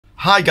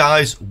Hi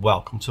guys,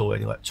 welcome to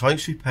Learning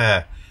Electronics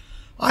Repair.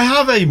 I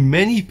have a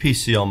mini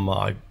PC on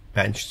my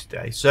bench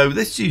today, so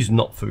this is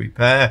not for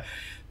repair.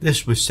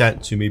 This was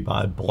sent to me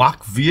by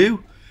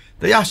Blackview.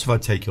 They asked if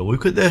I'd take a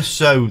look at this,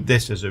 so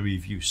this is a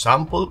review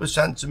sample that was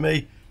sent to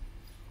me.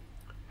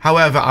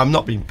 However, I'm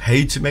not being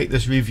paid to make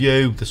this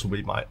review. This will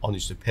be my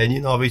honest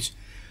opinion of it.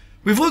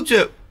 We've looked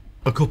at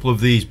a couple of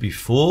these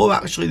before,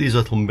 actually, these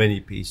little mini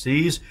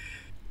PCs.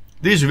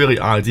 These are really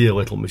ideal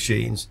little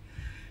machines.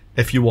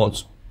 If you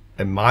want,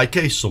 in my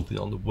case, something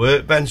on the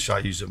workbench, I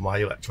use it in my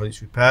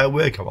electronics repair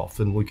work. I'm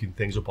often looking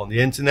things up on the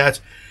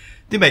internet.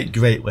 They make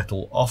great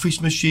little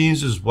office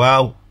machines as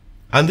well.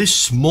 And they're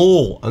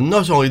small, and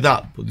not only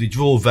that, but they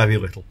draw very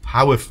little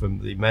power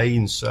from the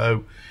mains,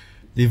 so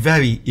they're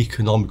very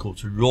economical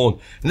to run.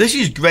 And this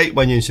is great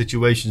when you're in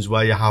situations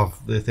where you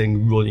have the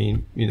thing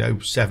running,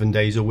 7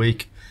 days a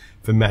week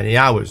for many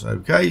hours.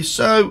 Okay,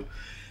 so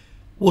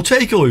we'll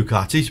take a look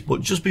at it, but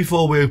just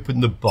before we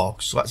open the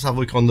box, let's have a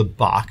look on the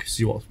back,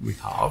 see what we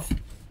have.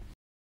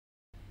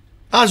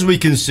 As we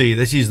can see,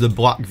 this is the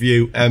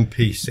Blackview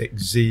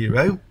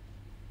MP60.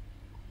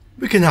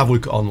 We can have a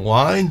look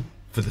online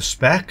for the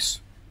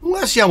specs.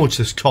 Let's see how much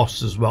this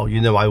costs as well.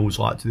 I always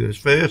like to do this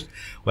first.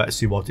 Let's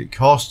see what it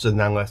costs, and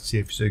then let's see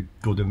if it's a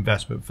good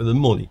investment for the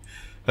money.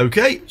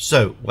 Okay,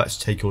 so let's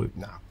take a look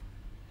now.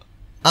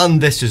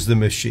 And this is the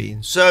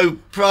machine. So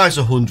price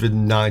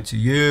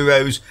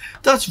 €190.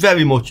 That's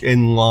very much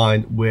in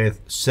line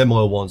with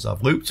similar ones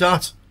I've looked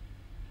at.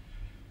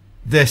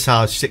 This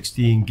has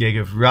 16 gig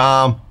of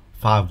RAM,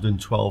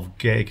 512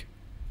 gig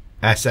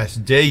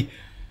SSD.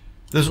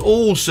 There's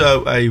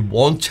also a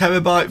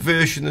 1TB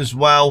version as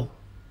well.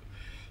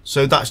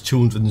 So that's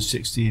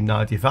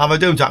 $216.95. I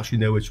don't actually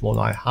know which one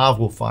I have.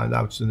 We'll find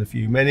out in a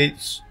few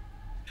minutes.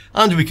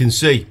 And we can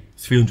see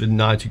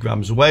 390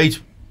 grams of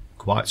weight.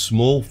 Quite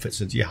small, fits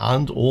into your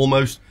hand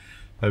almost.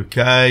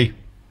 Okay,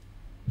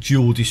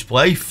 dual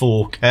display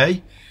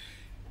 4K,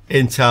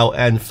 Intel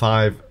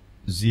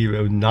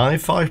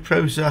N5095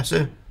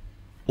 processor,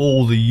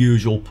 all the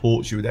usual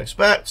ports you would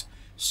expect,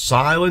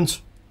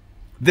 silent.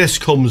 This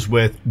comes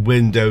with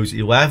Windows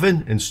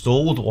 11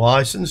 installed,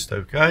 licensed,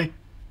 okay.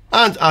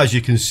 And as you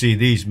can see,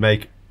 these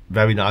make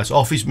very nice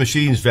office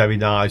machines, very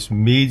nice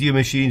media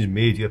machines,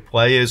 media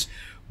players,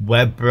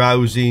 web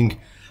browsing.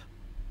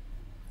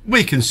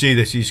 We can see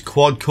this is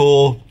quad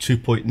core,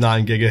 2.9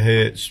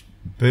 gigahertz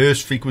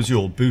burst frequency,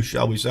 or boost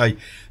shall we say,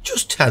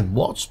 just 10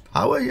 watts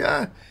power,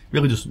 yeah,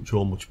 really doesn't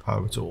draw much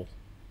power at all.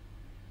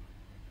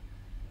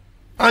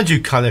 And you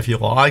can, if you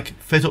like,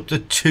 fit up to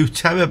 2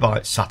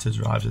 terabyte SATA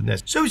drives in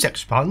this, so it's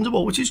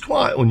expandable, which is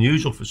quite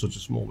unusual for such a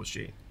small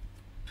machine.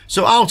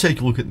 So I'll take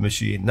a look at the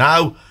machine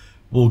now.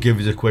 We'll give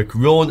it a quick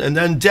run, and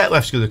then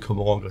Detlef's going to come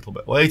along a little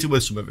bit later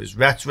with some of his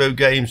retro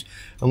games,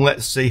 and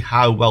let's see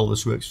how well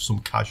this works for some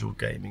casual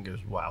gaming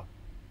as well.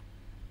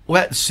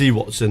 Let's see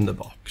what's in the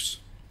box.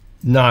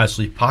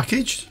 Nicely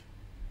packaged.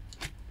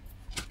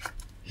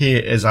 Here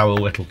is our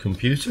little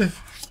computer.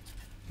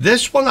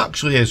 This one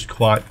actually is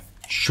quite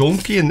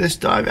chunky in this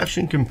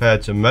direction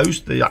compared to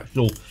most. The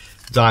actual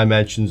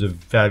dimensions are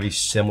very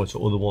similar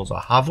to other ones I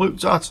have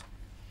looked at.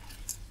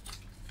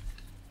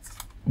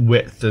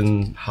 Width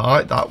and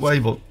height that way,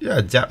 but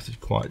yeah, depth is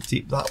quite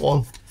deep, that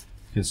one.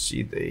 You can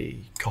see the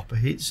copper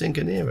heatsink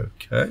in here,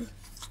 okay.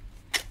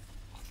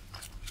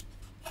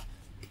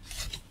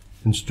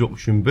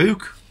 Instruction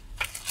book.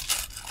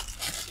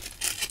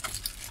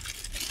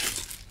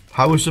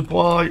 Power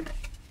supply.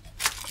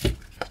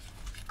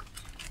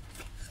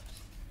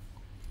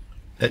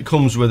 It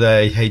comes with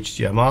a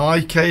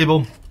HDMI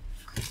cable.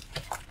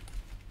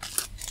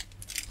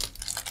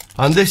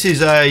 And this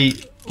is a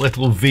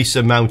little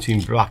VESA mounting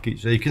bracket,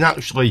 so you can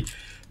actually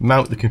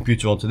mount the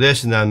computer onto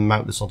this and then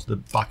mount this onto the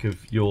back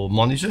of your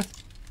monitor.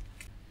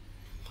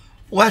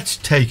 Let's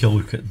take a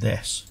look at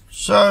this.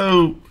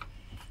 So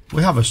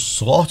we have a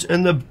slot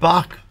in the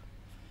back.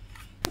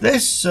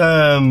 This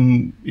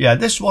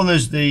this one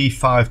is the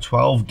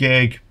 512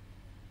 gig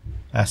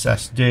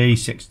SSD,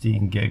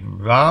 16 gig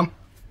RAM.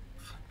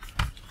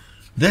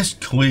 This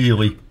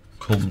clearly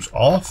comes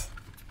off.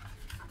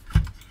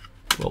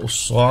 Little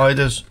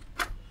sliders.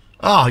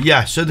 Ah,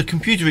 yeah, so the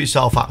computer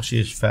itself actually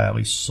is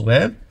fairly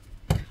slim.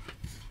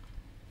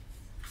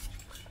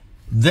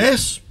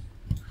 This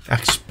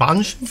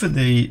expansion for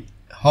the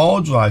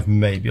hard drive,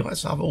 maybe.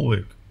 Let's have a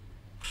look.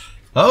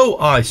 Oh,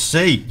 I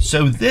see.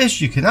 So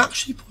this, you can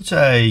actually put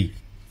a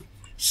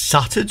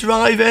SATA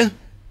drive in,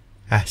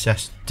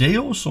 SSD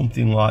or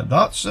something like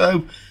that.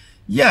 So,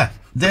 yeah,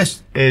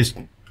 this is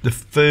the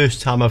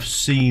first time I've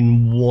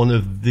seen one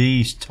of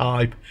these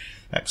type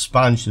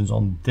expansions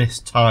on this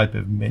type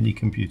of mini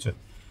computer.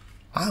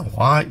 I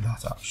like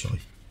that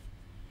actually.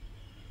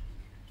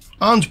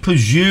 And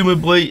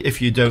presumably,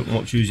 if you don't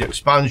want to use the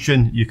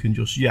expansion, you can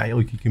just,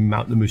 you can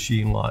mount the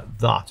machine like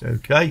that,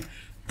 okay?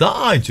 That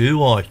I do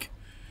like.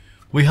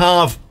 We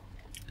have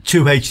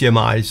 2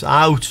 HDMIs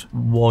out,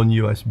 1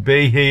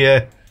 USB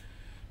here,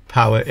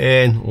 power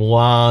in,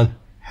 LAN,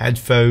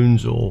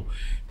 headphones, or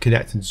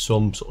connecting to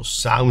some sort of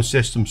sound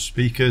system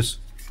speakers.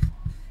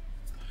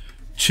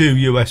 two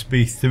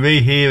USB 3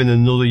 here and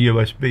another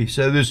USB.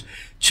 So there's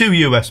two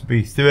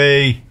USB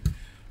 3,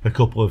 a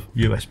couple of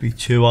USB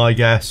 2, I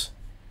guess.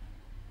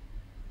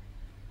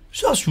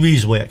 So that's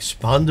reasonably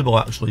expandable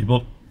actually,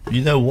 but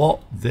you know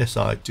what? This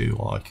I do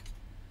like.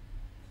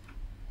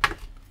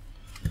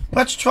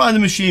 Let's try the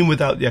machine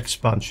without the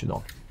expansion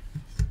on.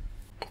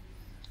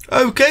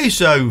 Okay,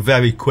 so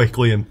very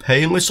quickly and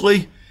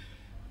painlessly,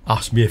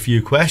 asked me a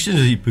few questions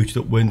as he booted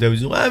up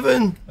Windows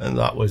 11, and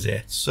that was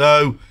it.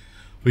 So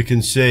we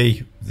can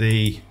see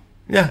the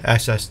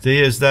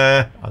SSD is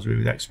there, as we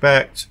would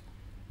expect.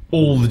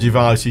 All the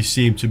devices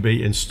seem to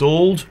be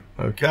installed.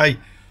 Okay,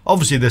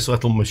 obviously this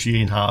little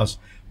machine has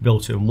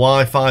built-in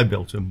Wi-Fi,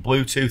 built-in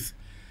Bluetooth.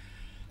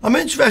 I'm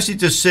interested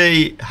to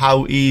see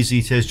how easy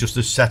it is just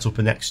to set up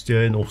an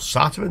external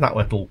SATA in that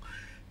little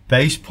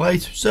base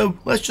plate. So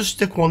let's just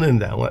stick one in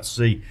there. Let's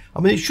see.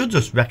 I mean, it should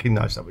just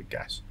recognize that, I would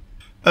guess.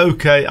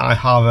 Okay, I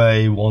have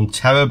a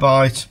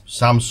 1TB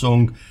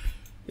Samsung.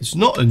 It's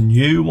not a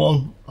new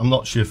one. I'm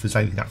not sure if there's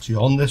anything actually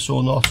on this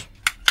or not.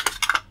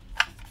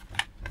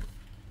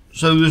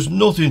 So there's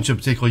nothing to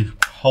particularly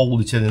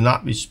hold it in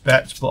that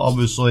respect, but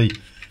obviously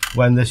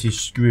when this is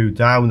screwed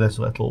down, there's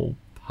a little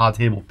pad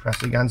here will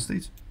press against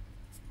it.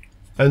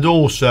 And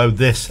also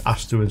this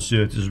has to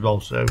insert as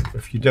well, so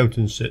if you don't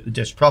insert the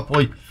disc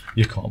properly,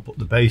 you can't put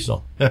the base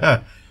on.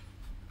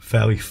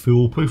 Fairly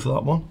foolproof for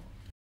that one.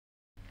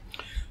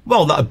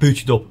 Well, that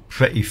booted up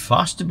pretty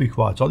fast, to be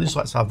quite honest.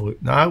 Let's have a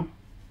look now.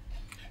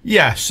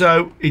 Yeah,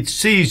 so it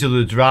sees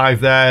the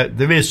drive there.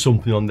 There is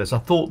something on this. I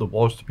thought there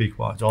was, to be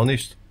quite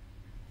honest.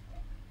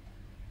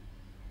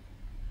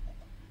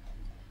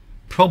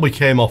 Probably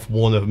came off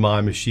one of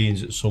my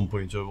machines at some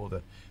point or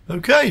other.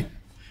 Okay.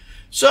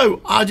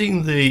 So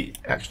adding the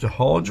extra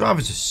hard drive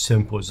is as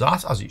simple as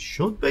that, as it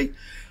should be.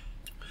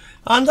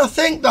 And I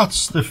think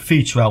that's the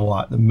feature I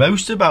like the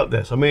most about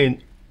this. I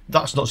mean,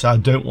 that's not to say I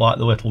don't like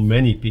the little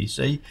mini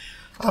PC.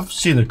 I've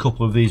seen a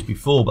couple of these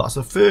before, but that's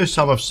the first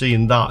time I've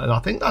seen that. And I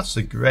think that's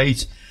a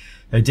great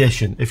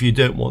addition. If you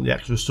don't want the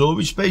extra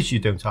storage space, you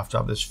don't have to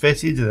have this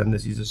fitted. And then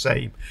this is the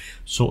same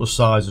sort of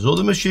size as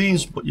other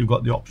machines, but you've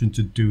got the option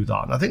to do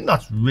that. And I think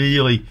that's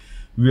really,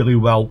 really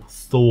well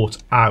thought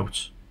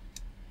out.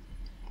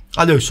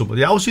 I know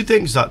somebody else who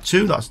thinks that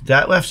too. That's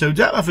Detlef. So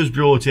Detlef has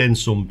brought in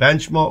some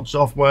benchmark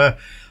software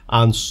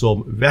and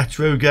some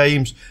retro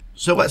games.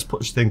 So let's put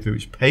this thing through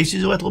its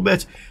paces a little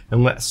bit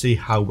and let's see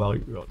how well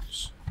it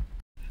runs.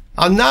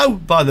 And now,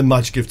 by the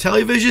magic of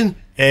television,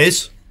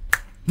 is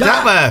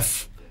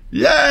Detlef.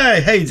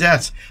 Yay! Hey,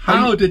 Det.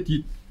 How did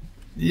you?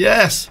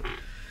 Yes.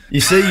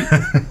 You see,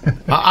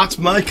 at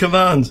my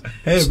command.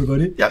 Hey,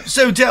 everybody. Yeah.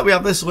 So, Det, we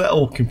have this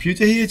little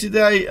computer here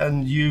today,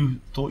 and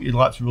you thought you'd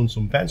like to run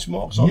some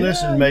benchmarks on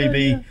this and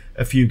maybe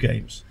a few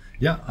games.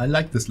 Yeah, I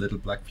like this little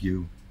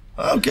Blackview.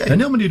 Okay. They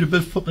normally do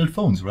build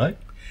phones, right?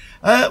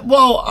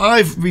 Well,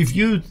 I've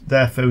reviewed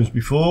their phones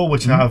before,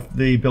 which have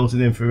the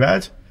built-in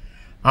infrared.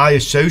 I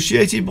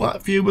associated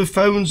Blackview with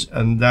phones,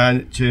 and then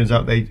it turns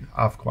out they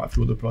have quite a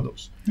few other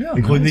products,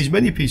 including these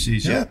mini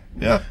PCs.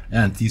 Yeah.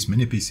 And these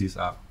mini PCs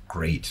are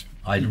great.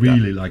 I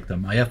really like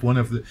them. I have one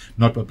of the,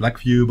 not a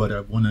Blackview, but I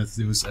have one of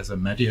those as a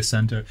media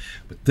center.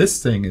 But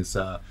this thing is,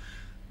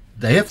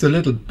 they have the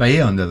little bay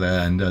under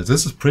there, and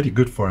this is pretty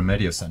good for a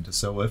media center.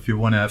 So if you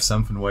want to have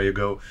something where you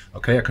go,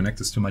 okay, I connect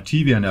this to my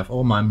TV and have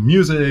all my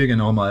music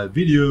and all my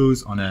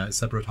videos on a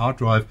separate hard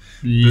drive,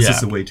 this is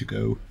the way to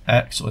go.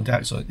 Excellent,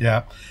 excellent,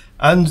 yeah.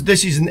 And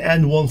this is an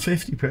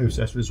N150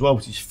 processor as well,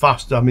 which is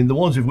faster. I mean, the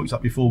ones we've looked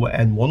at before were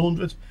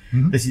N100.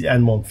 This is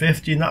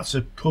N150, and that's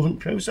a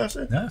current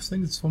processor. Yeah, I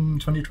think it's from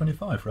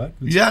 2025, right?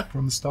 It's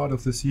from the start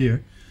of this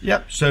year.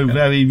 Yep, so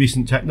very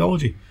recent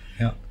technology.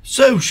 Yeah.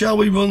 So, shall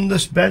we run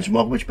this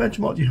benchmark? Which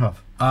benchmark do you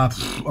have?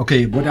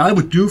 Okay, what I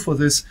would do for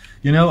this,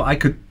 you know, I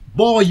could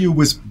bore you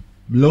with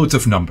loads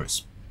of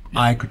numbers.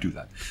 I could do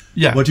that.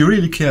 Yeah. What you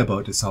really care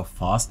about is how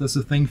fast does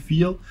the thing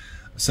feel.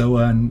 So,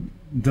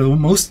 the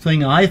most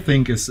thing I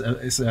think is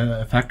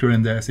a factor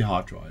in there is the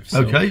hard drive.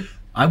 So okay.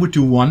 I would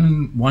do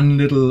one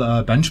little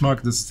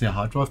benchmark. This is the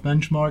hard drive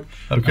benchmark.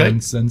 Okay.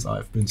 And since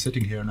I've been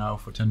sitting here now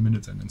for 10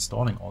 minutes and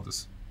installing all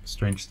this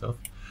strange stuff.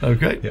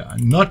 Okay. Yeah,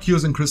 I'm not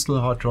using Crystal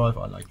hard drive.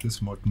 I like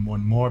this more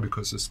and more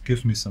because this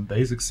gives me some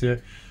basics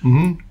here.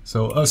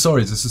 So,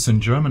 sorry, this is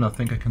in German. I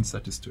think I can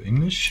set this to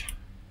English.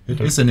 It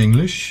is in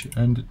English,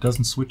 and it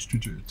doesn't switch to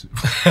German.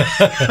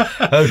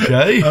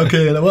 Okay.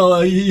 Okay,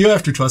 well, you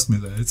have to trust me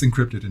there. It's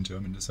encrypted in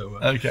German. So,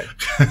 okay.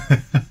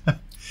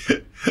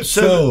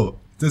 So,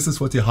 this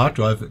is what the hard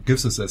drive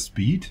gives us as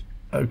speed.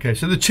 Okay,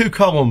 so the two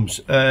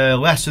columns,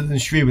 lesser than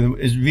streaming,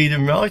 is read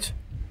and write?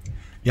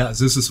 Yeah,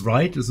 this is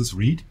write, this is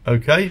read.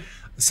 Okay.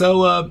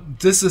 So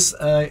this is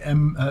an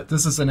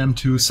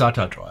M2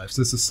 SATA drive.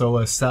 This is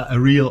a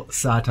real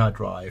SATA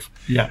drive.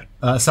 Yeah.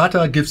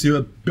 SATA gives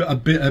you a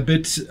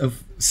bit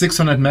of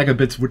 600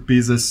 megabits would be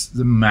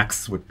the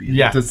max would be.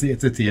 Yeah. It's the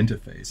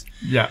interface.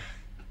 Yeah.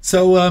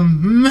 So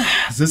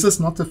this is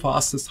not the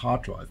fastest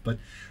hard drive, but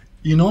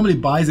you normally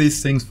buy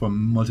these things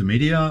from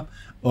multimedia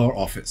or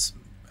Office.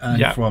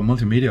 And for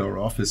multimedia or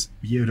Office,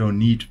 you don't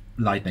need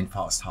lightning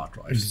fast hard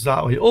drives.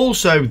 Exactly.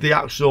 Also, the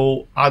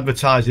actual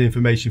advertising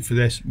information for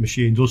this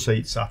machine does say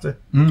it's SATA.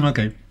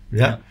 Okay.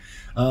 Yeah.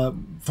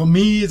 For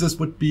me, this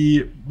would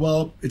be,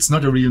 well, it's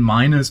not a real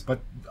minus, but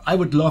I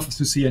would love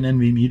to see an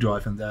NVMe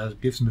drive in there.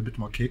 It gives them a bit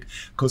more kick,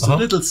 because the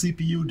little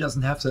CPU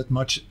doesn't have that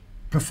much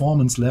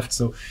performance left.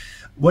 So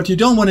what you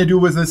don't want to do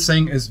with this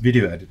thing is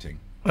video editing.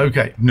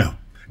 Okay. No.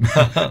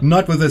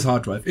 Not with this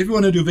hard drive. If you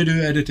want to do video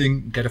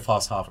editing, get a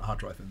fast hard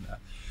drive in there.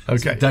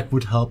 Okay. So that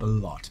would help a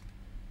lot.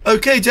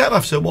 Okay,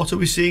 Detlef, so what are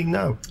we seeing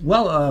now?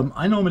 Well,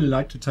 I normally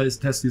like to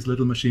test these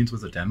little machines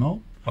with a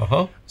demo.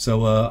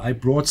 So I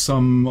brought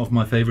some of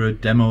my favorite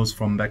demos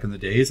from back in the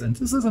days, and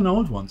this is an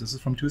old one. This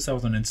is from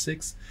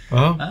 2006.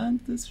 And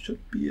this should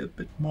be a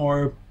bit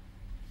more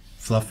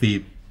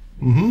fluffy,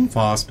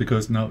 fast,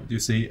 because now you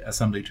see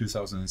assembly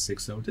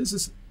 2006. So this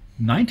is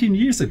 19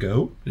 years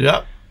ago.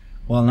 Yeah.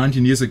 Well,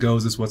 19 years ago,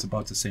 this was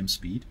about the same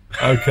speed.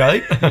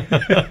 Okay.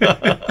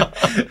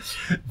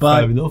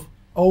 But fair enough.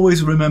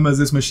 Always remember,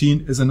 this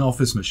machine is an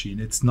office machine.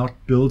 It's not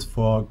built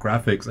for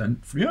graphics.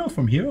 And you know,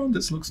 from here on,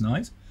 this looks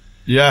nice.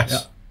 Yes.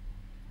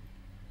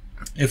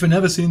 Yeah. If you've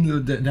never seen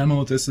the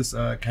demo, this is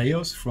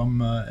Chaos from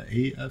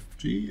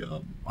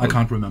AFG. I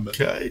can't remember.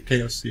 Okay.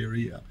 Chaos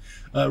Theory. Yeah.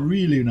 A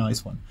really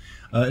nice one.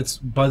 It's,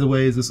 by the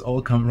way, this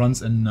all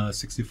runs in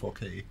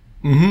 64K.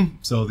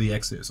 So the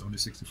X is only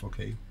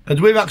 64K. And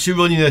we're actually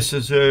running this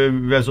as a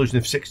resolution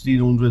of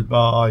 1600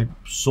 by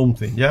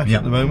something, yeah,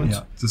 at the moment?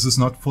 Yeah, this is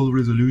not full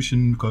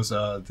resolution because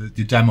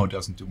the demo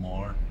doesn't do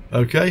more.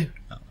 Okay.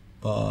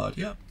 But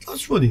yeah.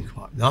 That's running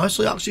quite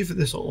nicely, actually, for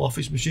this little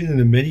office machine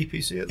and a mini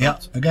PC at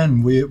that. Yeah,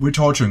 again, we're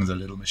torturing the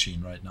little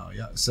machine right now,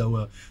 yeah.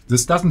 So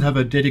this doesn't have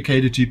a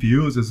dedicated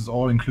GPU. This is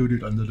all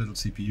included on the little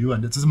CPU,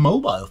 and it's a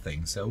mobile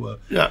thing, so...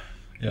 yeah.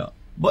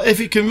 But if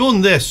it can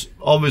run this,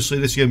 obviously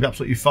this is going to be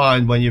absolutely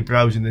fine when you're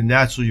browsing the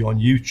net, or you're on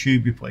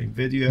YouTube, you're playing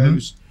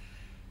videos.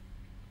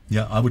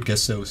 Yeah, I would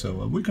guess so.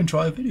 So we can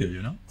try a video,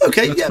 you know?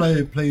 Okay, Let's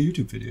play a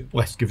YouTube video.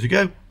 Let's give it a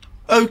go.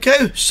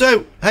 Okay,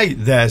 so, hey,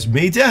 there's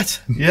me, Det.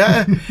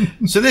 Yeah.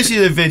 So this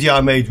is a video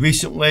I made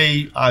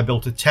recently. I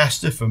built a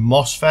tester for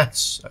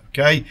MOSFETs,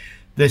 okay?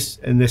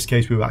 In this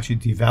case, we were actually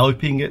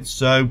developing it.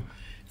 So,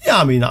 yeah,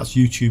 I mean, that's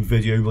YouTube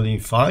video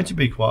running fine, to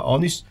be quite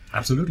honest.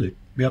 Absolutely,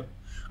 yep.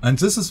 And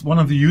this is one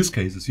of the use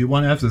cases. You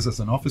want to have this as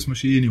an office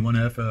machine. You want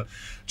to have a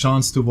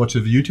chance to watch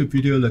a YouTube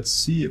video. Let's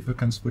see if I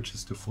can switch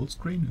this to full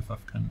screen, if I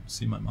can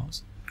see my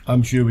mouse.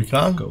 I'm sure we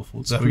can. Go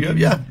full There screen.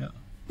 we go,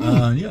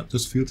 yeah. Yeah,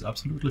 this feels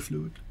absolutely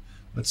fluid.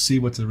 Let's see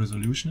what the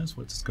resolution is,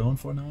 what it's going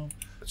for now.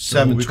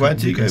 720.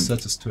 So we can set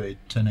this to a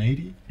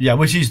 1080. Yeah,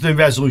 which is the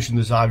resolution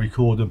that I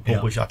record and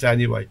publish at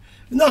anyway.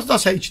 And that's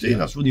HD,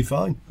 that's really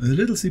fine. The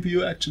little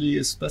CPU actually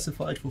is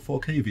specified for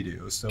 4K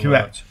videos. So,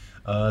 correct.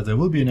 There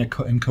will be an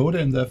encoder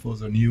in there for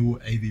the new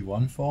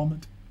AV1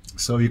 format,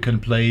 so you can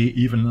play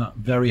even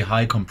very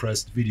high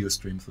compressed video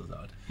streams with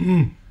that.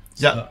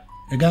 Yeah.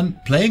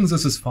 Again, playing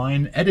this is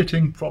fine.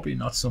 Editing, probably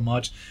not so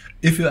much.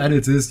 If you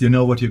edit this, you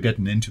know what you're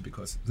getting into,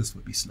 because this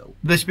will be slow.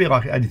 This would be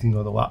like editing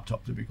on a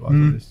laptop, to be quite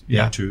honest.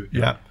 Yeah, true.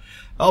 Yeah.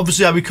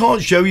 Obviously, we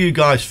can't show you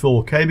guys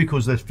 4K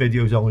because this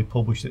video is only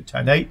published at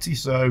 1080.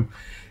 So,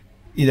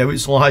 you know,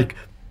 it's like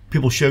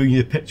people showing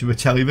you a picture of a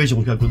television.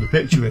 Look how good the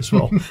picture is.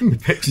 Well, the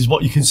picture is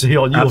what you can see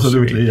on your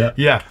Absolutely, screen.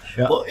 yeah.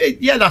 Well,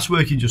 that's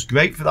working just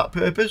great for that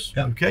purpose.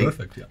 Yeah, okay.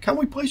 perfect. Yeah. Can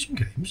we play some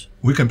games?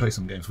 We can play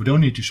some games. We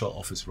don't need to show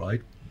Office,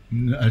 right?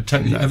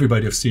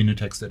 Everybody have seen a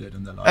text edit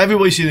in their life.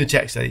 Everybody's seen a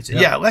text editor.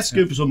 Yeah, let's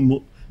go for some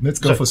more. Let's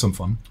go for some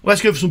fun.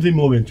 Let's go for something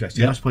more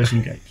interesting. Let's play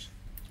some games.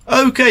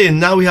 Okay,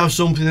 and now we have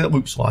something that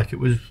looks like it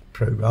was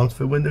programmed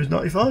for Windows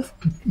 95.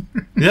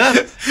 Yeah.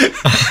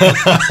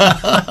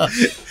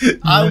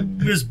 I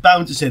was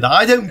bound to say that.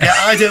 I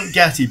don't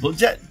get it, but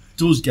Jet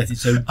does get it.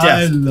 So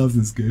I love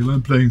this game.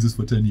 I'm playing this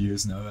for 10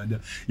 years now,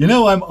 and you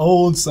know, I'm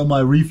old, so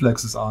my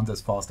reflexes aren't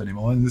as fast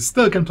anymore, and I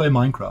still can play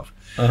Minecraft.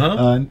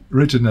 And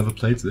Richard never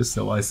played this,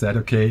 so I said,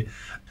 okay,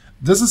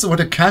 this is what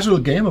a casual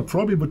gamer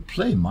probably would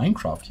play,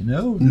 Minecraft, you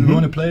know? You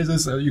want to play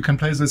this, you can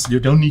play this. You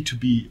don't need to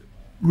be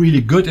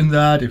really good in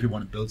that. If you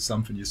want to build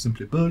something, you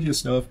simply build your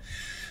stuff.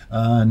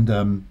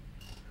 And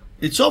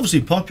it's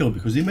obviously popular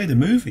because they made a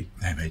movie.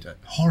 They made a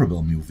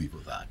horrible movie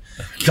with that.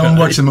 Okay. Don't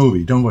watch the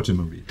movie. Don't watch the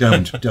movie.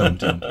 Don't.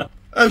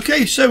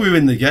 Okay, so we're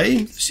in the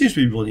game. It seems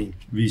to be running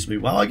reasonably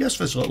well, I guess,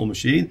 for this little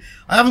machine.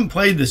 I haven't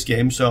played this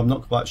game, so I'm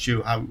not quite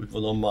sure how it would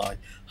run on my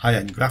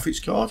high-end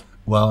graphics card.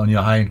 Well, on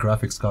your high-end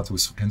graphics cards, we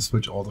can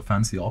switch all the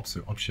fancy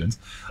options.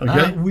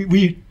 Okay.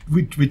 We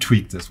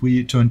tweaked this.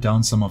 We turned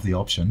down some of the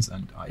options,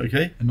 and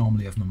I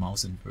normally have my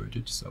mouse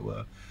inverted,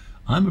 so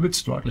I'm a bit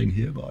struggling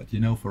here. But you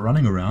know, for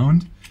running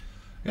around,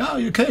 yeah,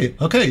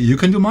 okay, you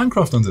can do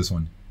Minecraft on this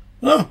one.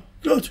 Oh,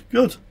 good.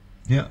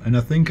 Yeah, and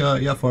I think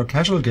for a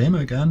casual gamer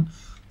again,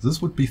 this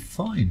would be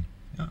fine.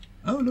 Yeah.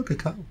 Oh, look, a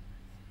cow.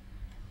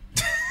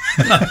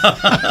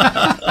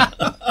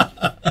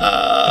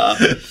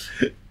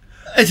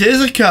 It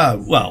is a cow.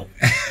 Well,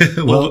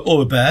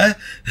 or a bear.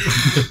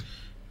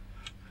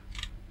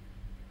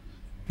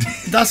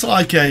 That's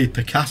like a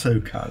Picasso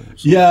cow.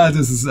 Yeah,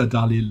 this is a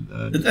Dali.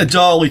 A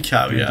Dali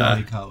cow.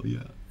 Dali cow.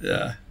 Yeah.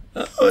 Yeah.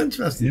 Oh,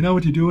 interesting. You know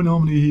what you do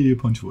normally here? You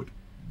punch wood.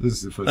 This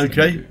is the first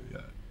thing you do. Yeah.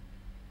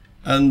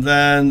 And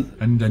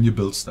then you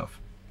build stuff.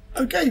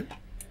 Okay.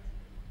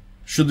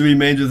 Should the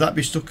remainder of that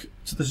be stuck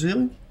to the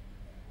ceiling?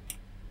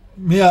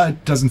 Yeah,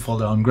 it doesn't fall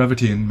down.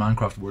 Gravity in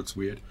Minecraft works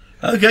weird.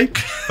 Okay,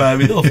 fair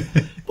enough.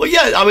 But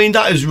yeah, I mean,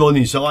 that is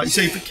running. So like I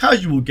say, for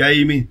casual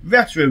gaming,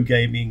 retro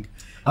gaming.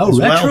 Oh,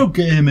 retro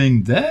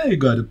gaming. There you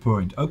got a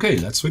point. Okay,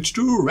 let's switch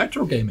to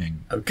retro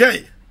gaming.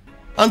 Okay.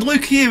 And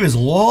look, here is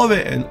Laura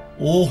in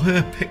all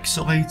her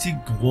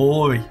pixelated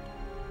glory.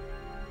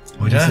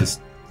 What is this?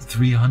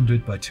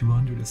 300 by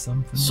 200 or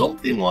something?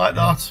 Something like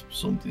that.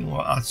 Something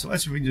like that. So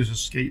let's just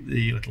escape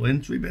the little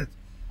entry bit.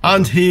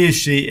 And here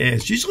she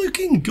is. She's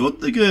looking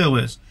good, the girl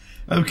is.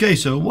 Okay,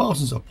 so a while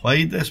since I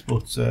played this,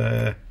 but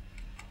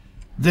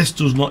this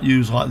does not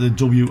use like the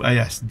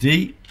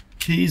WASD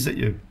keys that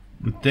you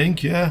would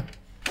think, yeah.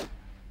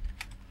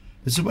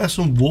 Is it where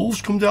some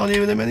wolves come down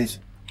here in a minute?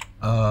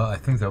 I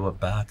think there were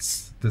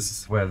bats. This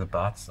is where the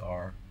bats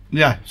are.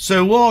 Yeah,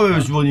 so Laura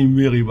is running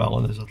really well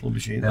on this little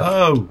machine.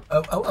 Yeah.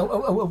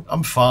 Oh,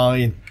 I'm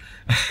fine.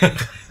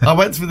 I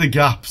went through the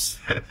gaps.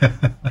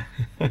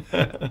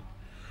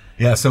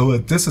 Yeah, so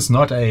this is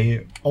not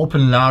a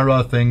open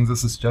Lara thing.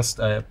 This is just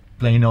a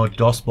plain old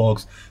DOS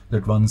box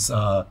that runs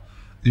the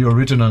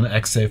original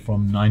exe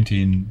from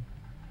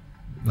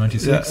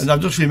 1996. Yeah, and I've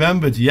just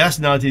remembered, yes,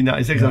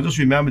 1996. Yeah. I've just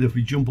remembered if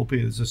we jump up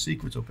here, there's a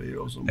secret up here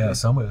or something. Yeah,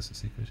 somewhere there's a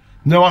secret.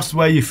 No, that's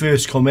where you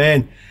first come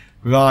in.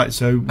 Right,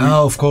 so...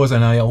 Oh, of course,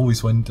 and I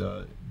always went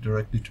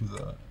directly to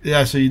the...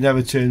 Yeah, so you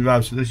never turned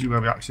around. So this is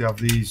where we actually have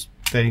these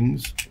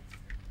things.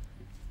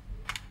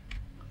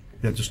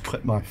 Yeah, just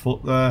clip my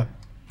foot there.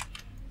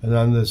 And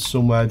then there's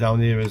somewhere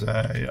down here is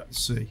a, let's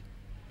see,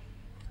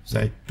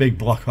 there's a big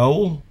black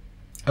hole.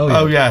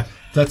 Oh yeah,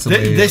 that's the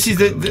way this is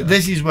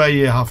this is where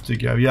you have to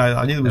go. Yeah,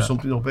 I knew there was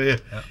something up here.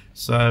 Yeah.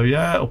 So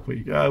yeah, up we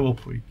go,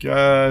 up we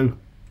go.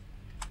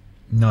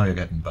 Now you're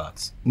getting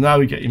bats. Now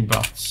we're getting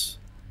bats.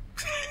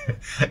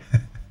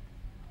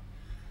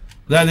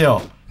 There they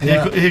are.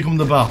 Here come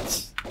the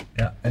bats.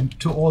 Yeah, and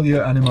to all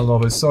your animal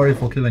lovers, sorry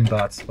for killing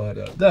bats,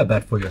 but they're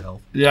bad for your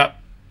health. Yeah.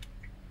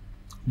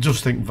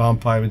 Just think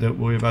vampire and don't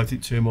worry about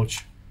it too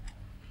much.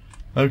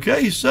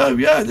 Okay, so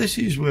yeah, this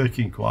is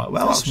working quite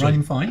well. It's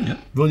running fine, yeah.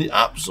 Running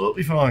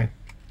absolutely fine.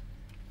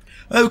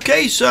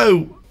 Okay,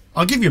 so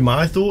I'll give you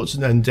my thoughts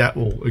and then Det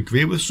will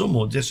agree with some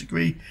or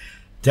disagree.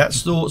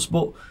 Det's thoughts,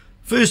 but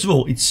first of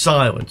all, it's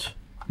silent.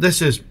 This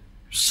is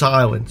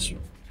silent.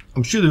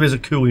 I'm sure there is a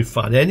cooling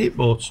fan in it,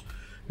 but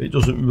it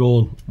doesn't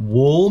run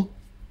warm,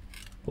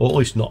 or at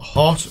least not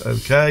hot.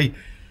 Okay,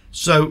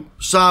 so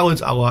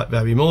silent I like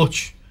very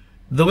much.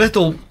 The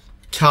little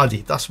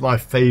caddy, that's my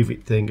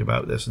favourite thing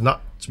about this, and that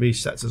to me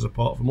sets us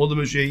apart from other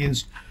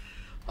machines.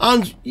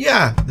 And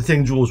yeah, the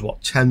thing draws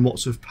what, 10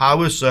 watts of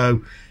power,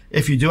 so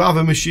if you do have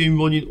a machine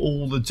running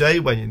all the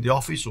day when you're in the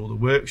office or the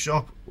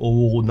workshop or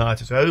all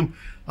night at home,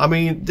 I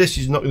mean, this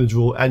is not going to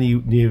draw any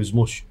near as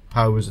much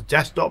power as a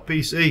desktop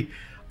PC,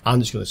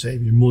 and it's going to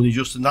save you money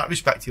just in that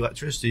respect,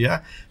 electricity,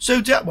 yeah? So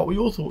Det, what were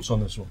your thoughts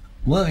on this one?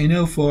 Well, you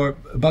know, for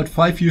about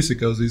 5 years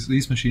ago,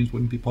 these machines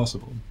wouldn't be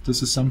possible.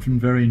 This is something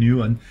very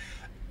new, and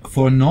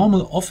for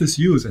normal office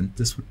use, and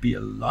this would be a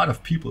lot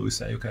of people who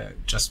say, okay, I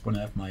just want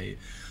to have my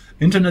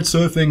internet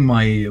surfing,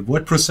 my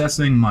word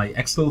processing, my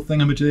Excel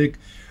thingamajig.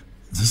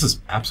 This is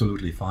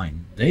absolutely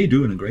fine. They're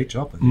doing a great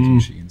job on these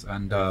machines,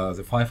 and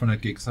the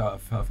 500 gig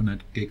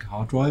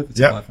hard drive, it's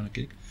 500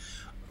 gig.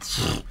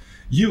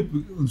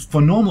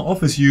 For normal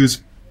office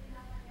use,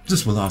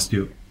 this will last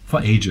you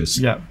for ages.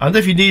 Yeah, and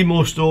if you need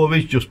more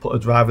storage, just put a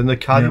drive in the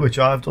caddy, which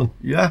I've done.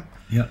 Yeah.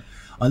 Yeah.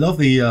 I love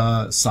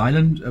the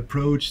silent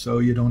approach, so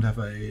you don't have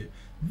a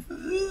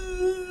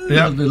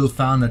little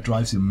fan that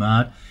drives you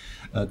mad,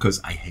 because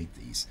I hate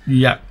these.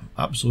 Yeah,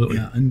 absolutely.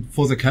 Yeah, and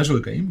for the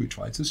casual game, we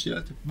tried this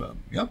yet.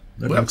 Yeah,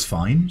 that looks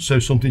fine. So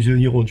something to do in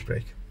your lunch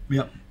break.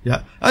 Yeah.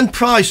 Yeah, and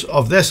price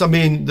of this, I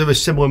mean, there are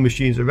similar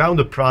machines around.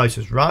 The price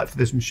is right for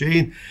this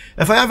machine.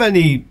 If I have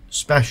any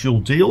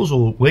special deals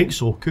or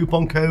links or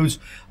coupon codes,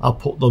 I'll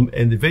put them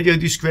in the video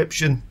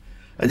description.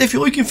 And if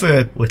you're looking for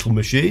a little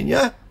machine,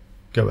 yeah,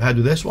 go ahead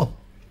with this one.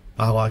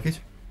 I like it.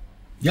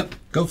 Yep,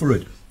 go for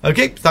it.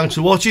 Okay, thanks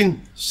for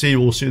watching. See you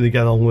all soon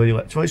again on Learning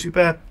Electronics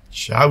Repair.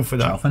 Ciao for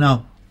now. Ciao for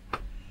now.